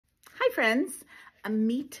Hi friends,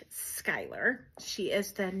 meet Skyler. She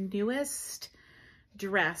is the newest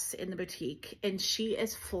dress in the boutique and she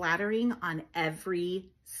is flattering on every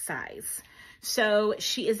size. So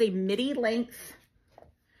she is a midi length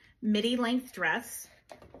dress.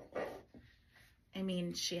 I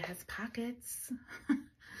mean, she has pockets.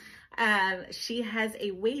 She has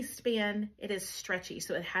a waistband. It is stretchy,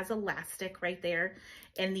 so it has elastic right there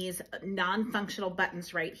and these non-functional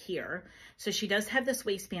buttons right here. So she does have this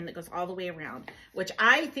waistband that goes all the way around, which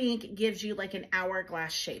I think gives you like an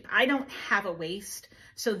hourglass shape. I don't have a waist,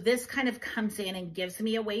 so this kind of comes in and gives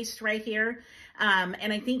me a waist right here.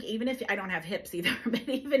 And I think even if I don't have hips either, but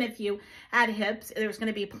even if you had hips, there's going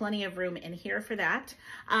to be plenty of room in here for that.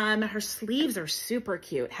 Her sleeves are super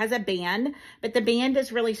cute. Has a band, but the band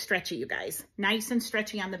is really stretchy, you guys. Nice and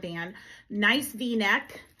stretchy on the band. Nice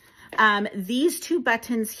V-neck. These two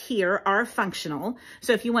buttons here are functional.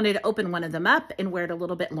 So if you wanted to open one of them up and wear it a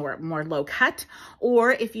little bit more low cut,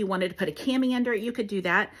 or if you wanted to put a cami under it, you could do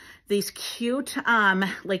that. These cute,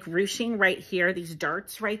 like ruching right here, these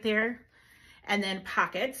darts right there. And then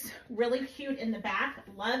pockets, really cute in the back.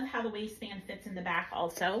 Love how the waistband fits in the back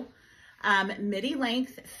also. Midi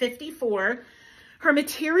length, 54. Her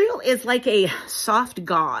material is like a soft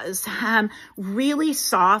gauze, really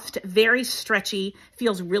soft, very stretchy,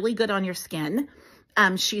 feels really good on your skin.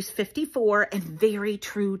 She's 54 and very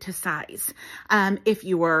true to size. If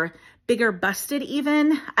you were bigger busted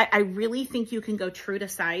even, I really think you can go true to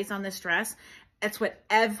size on this dress. That's what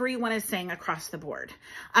everyone is saying across the board.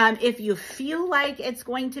 If you feel like it's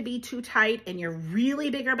going to be too tight and you're really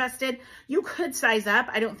bigger busted, you could size up.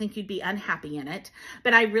 I don't think you'd be unhappy in it,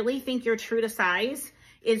 but I really think your true to size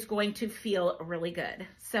is going to feel really good.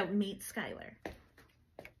 So meet Skyler.